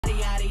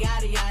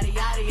yada yada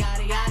yada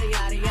yada yada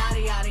yada yada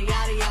yada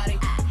yada yada.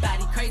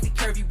 Body crazy,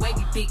 curvy,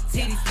 wavy, big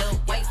titties, little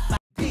waist.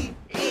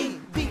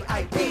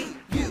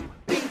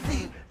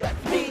 DeviDubz,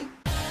 that's me.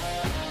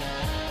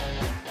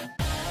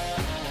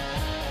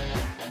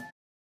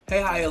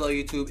 Hey, hi, hello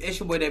YouTube, it's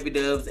your boy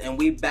DeviDubz, and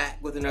we back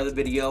with another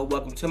video.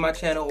 Welcome to my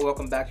channel, or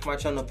welcome back to my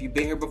channel if you've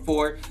been here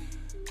before.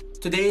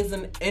 Today is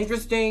an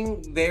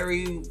interesting,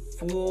 very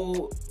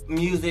full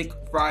music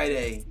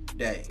Friday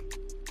day.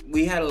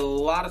 We had a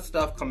lot of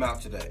stuff come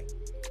out today.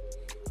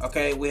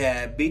 Okay, we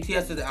had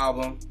BTS's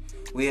album,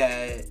 we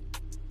had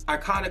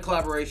iconic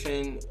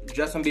collaboration,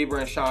 Justin Bieber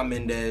and Shawn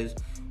Mendes.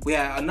 We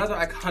had another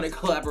iconic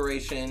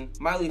collaboration,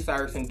 Miley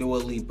Cyrus and Dua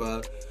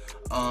Lipa.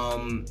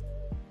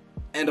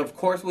 And of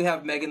course we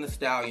have Megan Thee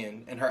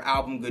Stallion and her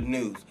album Good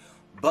News.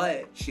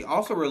 But she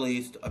also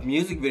released a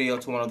music video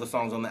to one of the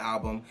songs on the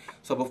album.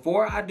 So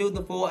before I do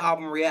the full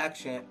album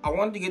reaction, I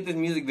wanted to get this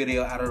music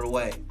video out of the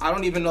way. I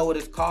don't even know what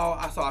it's called.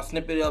 I saw a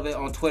snippet of it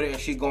on Twitter and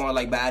she going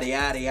like yada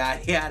yada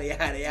yada yada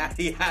yada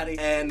yada yada.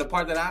 And the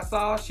part that I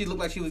saw, she looked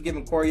like she was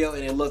giving choreo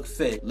and it looked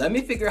sick. Let me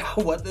figure out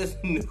what this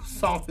new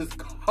song is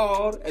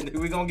called and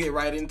then we're gonna get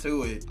right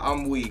into it.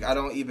 I'm weak. I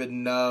don't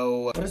even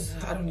know. I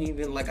don't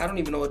even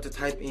know what to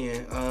type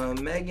in.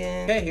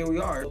 Megan. Okay, here we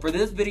are. For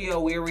this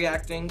video, we're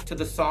reacting to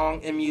the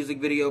song and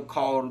music video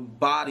called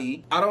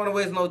Body. I don't want to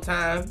waste no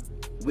time.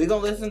 We're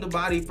gonna listen to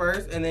Body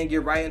first and then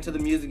get right into the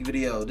music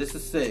video. This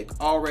is sick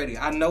already.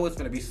 I know it's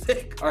gonna be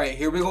sick. All right,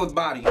 here we go with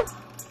Body.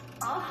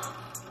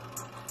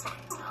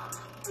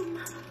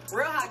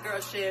 Real hot girl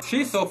shit.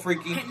 She's so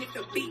freaky. And if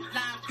the beat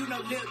line, you know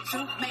Lil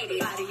Juke made it.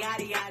 Body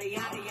yada yada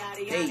yada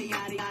yada yada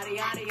yada yada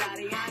yada yada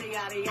yada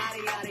yada yada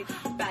yada.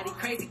 Body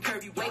crazy,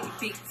 curvy, wavy,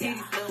 big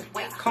titties, little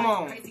waist. Come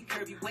on. Crazy,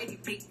 curvy, wavy,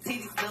 big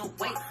titties, little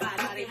waist.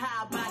 Body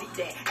high, body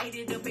that. Ate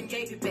it up and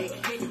gave it back.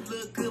 Yeah, you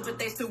look good, but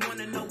they still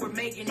wanna know we're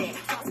making it.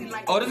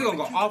 Like oh, this is gonna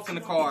go off in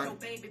the car.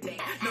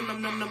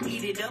 Num,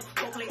 eat it up.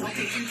 Go play on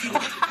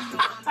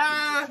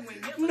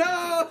the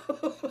No.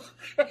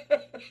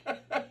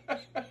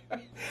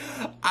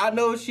 I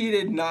know she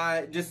did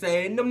not just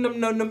say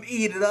num,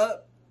 eat it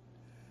up.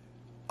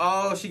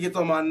 Oh, she gets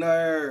on my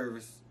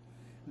nerves.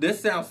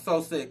 This sounds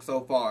so sick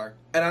so far.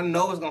 And I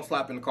know it's gonna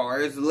slap in the car.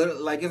 It's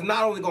literally like, it's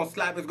not only gonna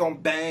slap, it's gonna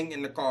bang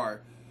in the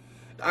car.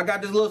 I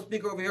got this little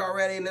speaker over here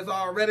already and it's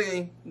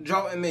already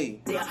jolting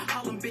me. Yeah, I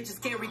call them bitches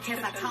scary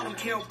cats, I call them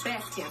Carol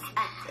Baskins.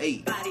 Hey.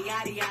 Body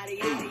yada yada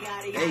yada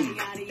yada yada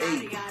yada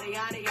yada yada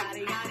yada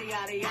yada yada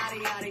yada yada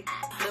yada.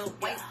 Little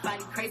waist,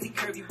 body crazy,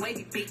 curvy,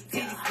 wavy, big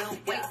titties, little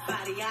waist,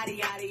 body yada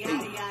yada yada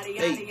yada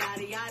yada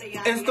yada yada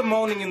yada. It's the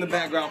moaning in the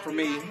background for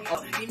me.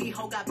 Any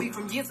hoe got beef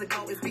from years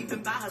ago is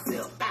beefing by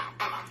herself.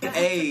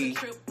 Hey.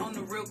 Trip on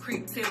the real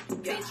creep tip,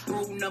 bitch.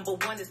 Rule number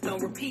one is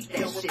don't repeat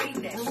that shit.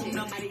 Rule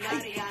number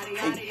yada yada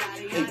yada yada.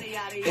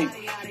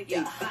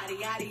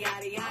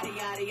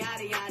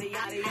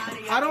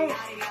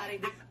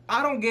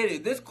 I don't get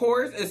it. This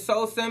chorus is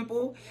so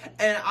simple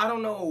and I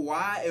don't know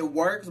why it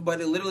works,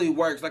 but it literally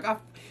works.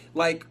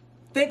 Like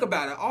think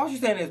about it. All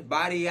she's saying is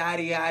body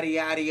yada yada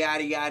yada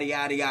yada yada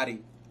yada yada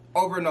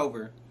over and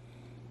over.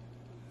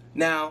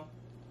 Now,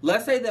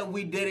 let's say that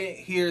we didn't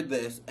hear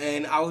this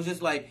and I was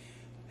just like,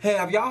 hey,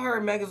 have y'all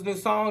heard Megan's new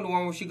song? The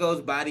one where she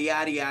goes body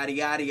yada yada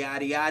yada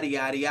yada yada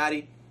yada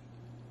yada.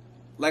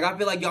 Like, I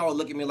feel like y'all would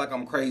look at me like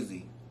I'm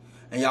crazy.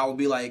 And y'all would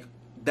be like,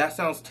 that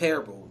sounds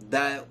terrible.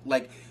 That,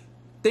 like,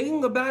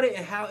 thinking about it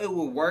and how it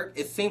would work,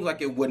 it seems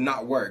like it would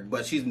not work.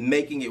 But she's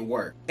making it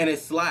work. And it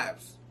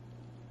slaps.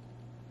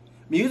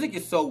 Music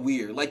is so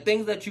weird. Like,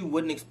 things that you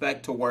wouldn't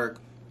expect to work.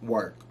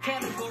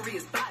 Category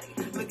is body.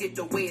 Look at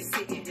the way it's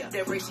sitting.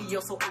 That ratio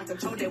so I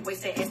control that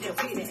waist that ass that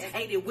fitting.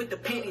 Ate it with the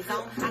panties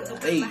on. I could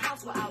build my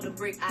house without the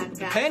brick I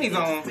got. Panties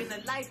on. Spend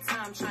a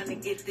lifetime trying to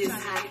get this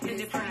high. And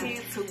if her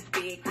hand too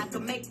big, I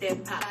could make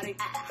that pop. Body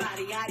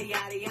yada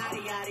yada yada yada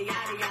yada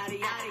yada yada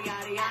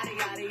yada yada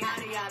yada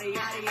yada yada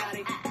yada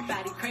yada.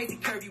 Body crazy,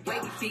 curvy,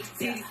 wavy, big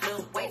titties,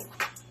 little waist.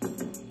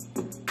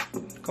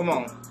 Come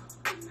on.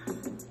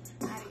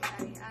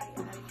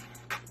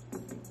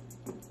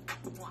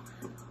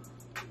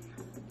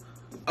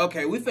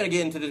 Okay, we finna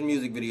get into this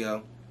music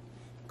video.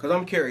 Because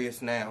I'm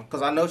curious now.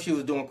 Because I know she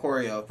was doing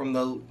choreo. From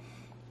the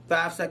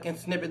 5-second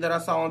snippet that I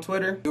saw on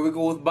Twitter. Here we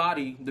go with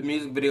Body, the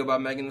music video by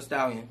Megan Thee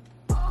Stallion.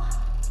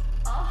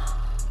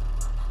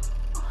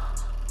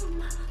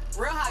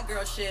 Real hot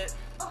girl shit.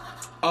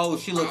 Oh,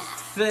 she looks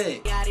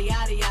sick. Yada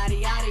yada yada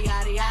yada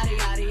yada yada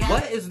yada.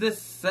 What is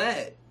this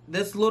set?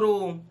 This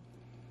little...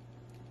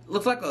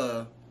 looks like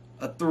a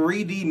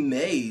 3D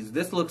maze.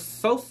 This looks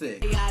so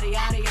sick. Yada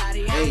yada yada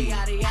yada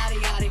yada yada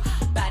yada.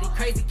 Body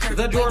crazy, curvy, is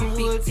that Jordan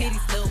Woods? Big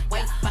titties, little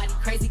waist. Body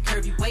crazy,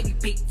 curvy, wavy,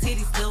 big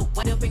titties, little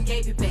waist. Up and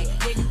gave it back.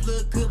 Yeah, you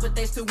look good, but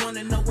they still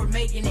wanna know we're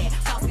making it.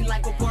 Saucy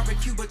like a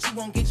barbecue, but you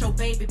won't get your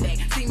baby back.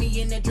 See me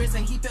in that dress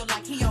and he felt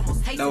like he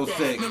almost tasted that. That was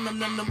sick.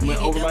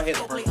 Went over my head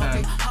the first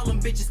time. Call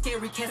them bitches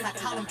scary cats, I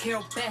call them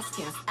Carol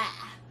Baskins.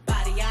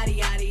 Body yada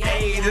yada yada.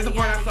 Hey, this is the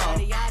part I saw.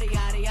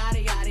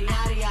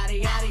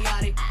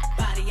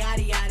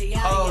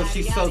 Oh,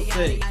 she's so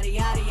sick.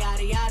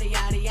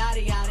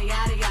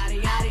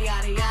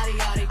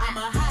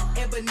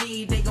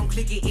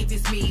 Look at if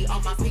it's me. All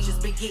my pictures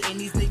been getting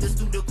these niggas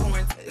through the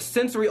quarantine.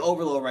 Sensory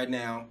overload right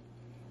now.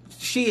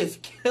 She is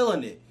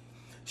killing it.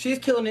 She is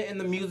killing it in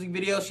the music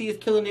video. She is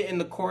killing it in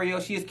the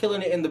choreo. She is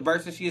killing it in the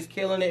verses. She is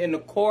killing it in the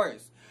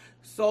chorus.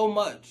 So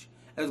much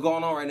is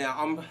going on right now.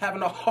 I'm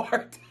having a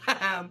hard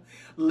time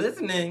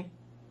listening,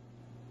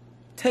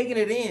 taking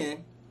it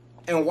in,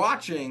 and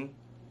watching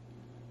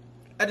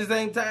at the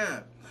same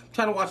time. I'm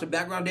trying to watch the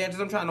background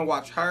dancers. I'm trying to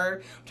watch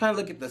her. I'm trying to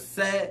look at the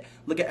set,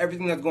 look at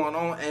everything that's going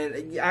on,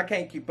 and I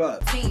can't keep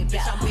up. Team,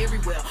 bitch, I'm very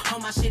well.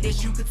 On my shit,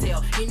 as you could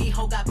tell. Any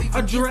hoe got beef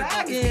A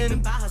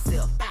dragon by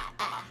herself.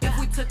 If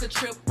we took a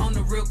trip on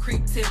the real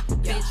creep tip,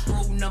 bitch,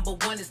 rule number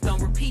 1 is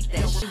don't repeat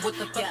that shit. What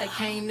the fuck they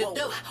came to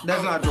do?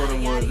 That's not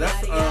Jordan Woods.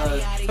 That's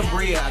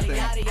Sabria, I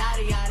think.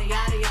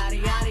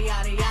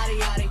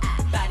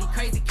 Body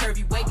crazy,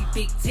 curvy, wavy,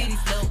 big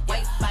titties, little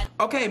waist.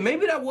 Okay,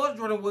 maybe that was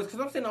Jordan Woods, because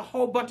I'm seeing a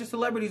whole bunch of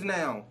celebrities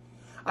now.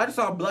 I just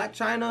saw Black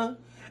China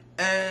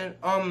and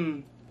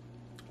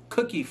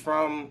Cookie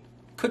from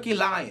Cookie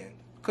Lion.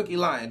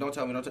 Don't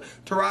tell me.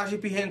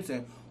 Taraji P.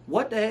 Henson.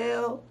 What the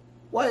hell?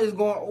 What is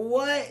going on?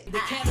 What? The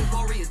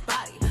category is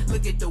body.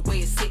 Look at the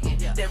way it's sitting.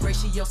 That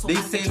ratio so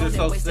these scenes are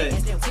so sick.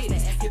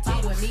 If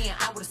I were me and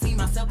I would have seen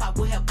myself, I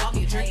would have bought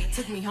me a drink.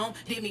 Took me home,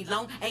 did me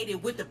long, ate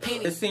it with the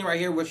penny. This scene right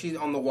here where she's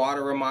on the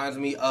water reminds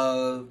me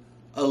of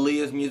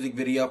Aaliyah's music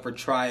video for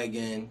Try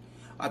Again.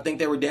 I think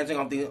they were dancing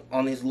on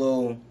these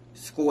little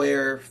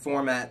square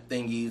format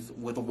thingies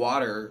with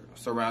water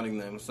surrounding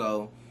them.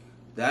 So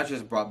that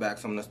just brought back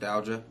some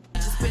nostalgia.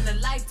 Spend a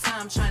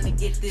lifetime trying to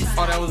get this.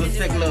 Oh, that was a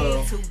sick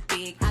little. Too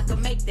big, I can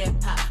make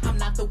that pop. I'm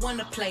not the one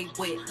to play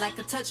with, like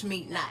a touch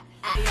me not.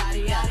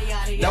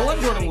 That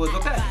was Jordan Woods,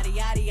 okay.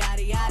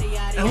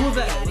 And who was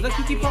that? Was that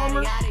Keke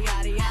Palmer?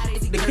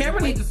 The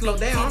camera needs to slow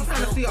down. I'm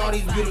trying to see all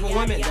these beautiful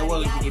women. That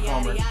wasn't Keke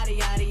Palmer.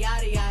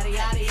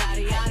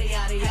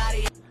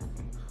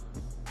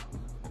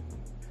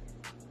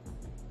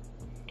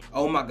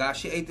 Oh my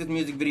gosh, she ate this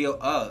music video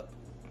up.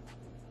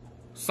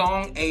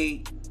 Song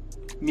 8.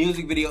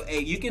 Music video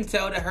 8. You can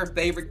tell that her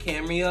favorite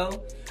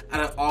cameo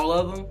out of all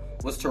of them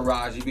was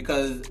Taraji,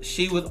 because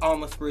she was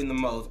on the screen the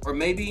most. Or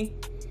maybe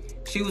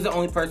she was the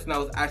only person that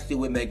was actually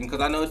with Megan,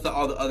 because I noticed that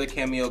all the other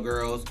cameo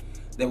girls,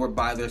 they were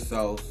by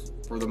themselves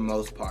for the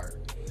most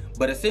part.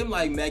 But it seemed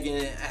like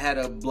Megan had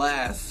a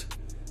blast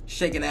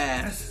shaking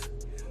ass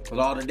with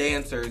all the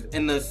dancers,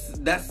 and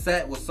that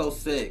set was so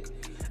sick.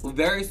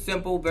 Very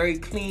simple, very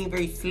clean,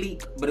 very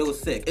sleek, but it was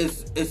sick.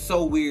 It's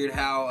so weird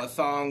how a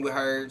song with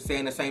her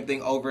saying the same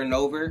thing over and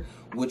over,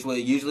 which would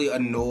usually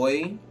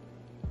annoy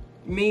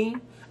me.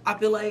 I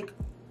feel like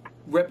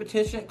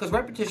repetition, because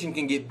repetition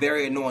can get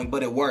very annoying,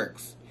 but it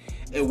works.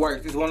 It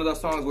works. It's one of those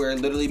songs where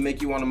it literally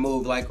make you want to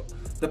move. Like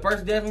the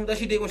first dance move that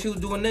she did when she was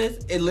doing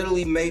this, it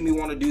literally made me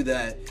want to do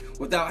that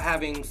without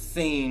having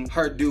seen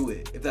her do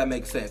it, if that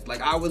makes sense.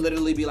 Like I would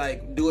literally be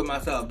like, do it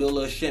myself, do a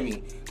little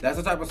shimmy. That's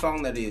the type of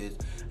song that is.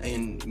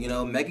 And, you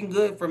know, Megan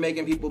good for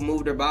making people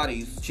move their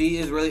bodies. She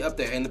is really up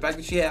there. And the fact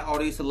that she had all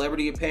these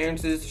celebrity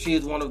appearances, she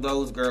is one of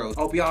those girls.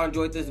 Hope y'all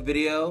enjoyed this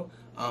video.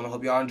 I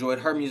hope y'all enjoyed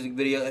her music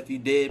video. If you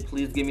did,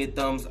 please give me a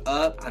thumbs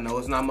up. I know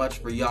it's not much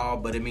for y'all,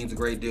 but it means a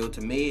great deal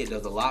to me. It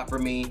does a lot for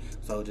me.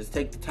 So just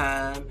take the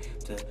time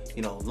to,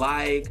 you know,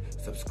 like,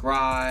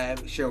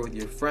 subscribe, share with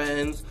your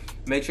friends.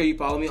 Make sure you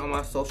follow me on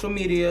my social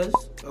medias,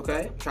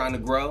 okay? I'm trying to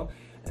grow.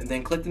 And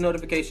then click the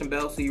notification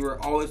bell so you are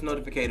always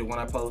notified when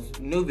I post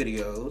new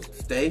videos.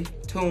 Stay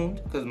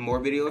tuned, because more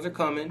videos are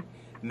coming.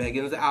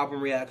 Megan's album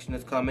reaction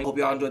is coming. Hope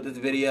y'all enjoyed this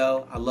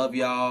video. I love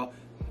y'all.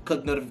 Click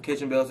the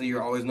notification bell so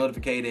you're always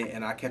notified,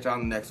 and I'll catch y'all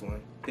on the next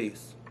one.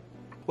 Peace.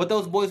 What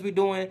those boys be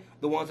doing,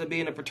 the ones that be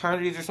in the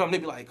fraternities or something,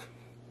 they be like,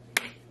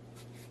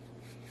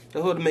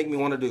 that's what it make me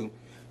want to do.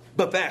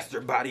 But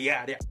faster, body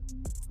out there.